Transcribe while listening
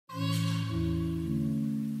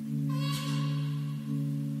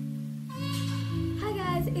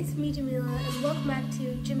it's me Jamila and welcome back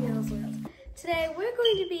to Jamila's World. Today we're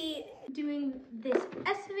going to be doing this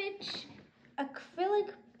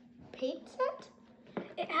Acrylic Paint Set.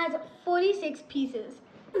 It has 46 pieces.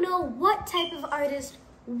 I don't know what type of artist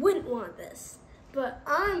wouldn't want this, but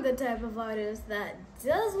I'm the type of artist that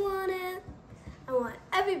does want it. I want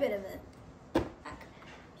every bit of it.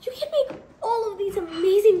 You can make all of these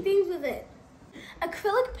amazing things with it.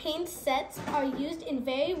 Acrylic paint sets are used in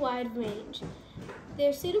very wide range.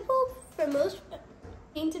 They're suitable for most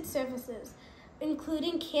painted surfaces,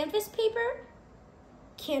 including canvas paper,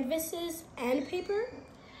 canvases and paper,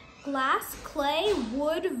 glass, clay,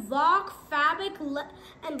 wood, rock, fabric,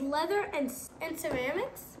 and leather and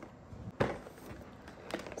ceramics.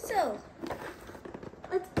 So,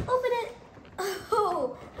 let's open it.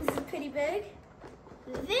 Oh, this is pretty big.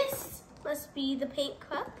 This must be the paint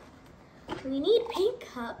cup. We need paint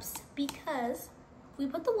cups because we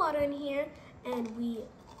put the water in here and we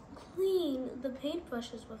clean the paint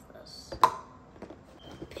brushes with this.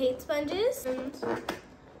 Paint sponges and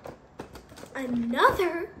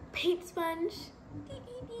another paint sponge.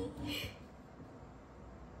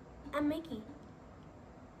 I'm Mickey.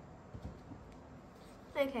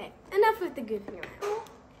 Okay, enough with the goofing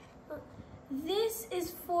around. This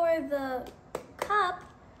is for the cup,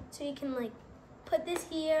 so you can like put this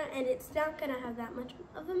here and it's not gonna have that much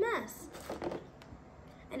of a mess.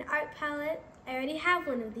 An art palette, I already have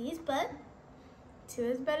one of these, but 2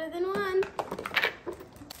 is better than 1.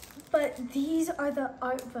 But these are the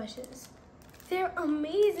art brushes. They're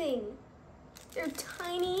amazing. They're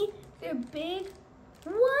tiny, they're big.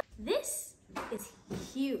 What? This is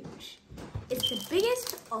huge. It's the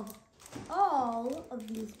biggest of all of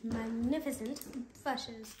these magnificent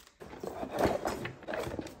brushes.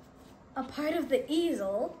 A part of the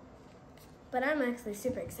easel, but I'm actually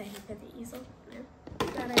super excited for the easel.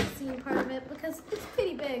 Glad I've seen part of it because it's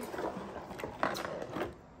pretty big.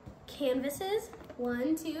 Canvases,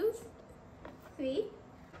 1, 2, 3.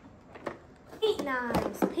 Paint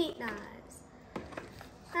knives, paint knives.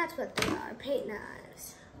 That's what they are, paint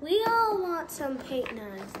knives. We all want some paint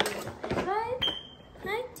knives in our life, right?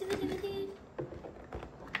 Right?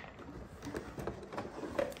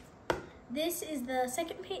 This is the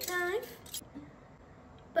second paint knife,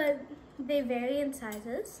 but they vary in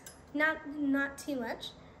sizes, not too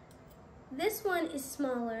much. This one is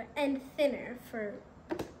smaller and thinner for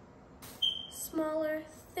smaller,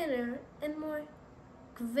 thinner, and more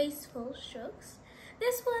graceful strokes.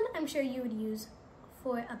 This one I'm sure you would use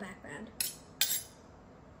for a background.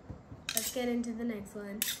 Let's get into the next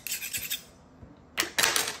one.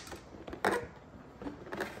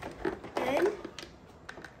 And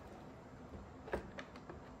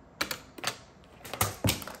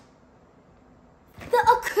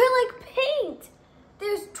acrylic paint.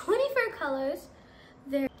 There's 24 colors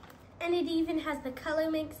there, and it even has the color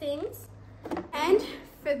mixings. And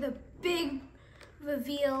for the big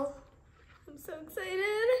reveal, I'm so excited.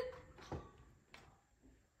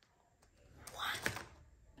 What?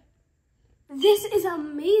 This is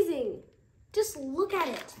amazing. Just look at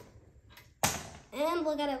it. And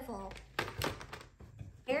look at it fall.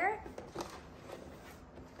 Here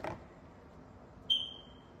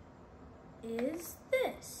is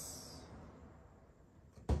this.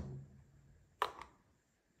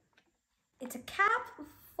 It's a cap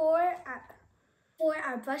for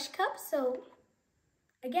our brush cup, so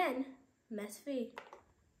again, mess free.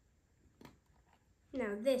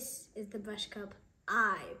 Now this is the brush cup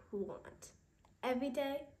I want. Every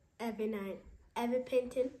day, every night, every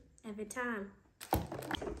painting, every time.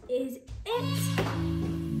 Is it?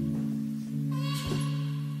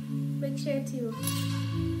 Make sure to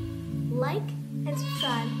like and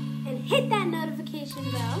subscribe and hit that notification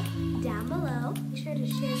bell down below. Be sure to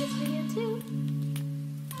share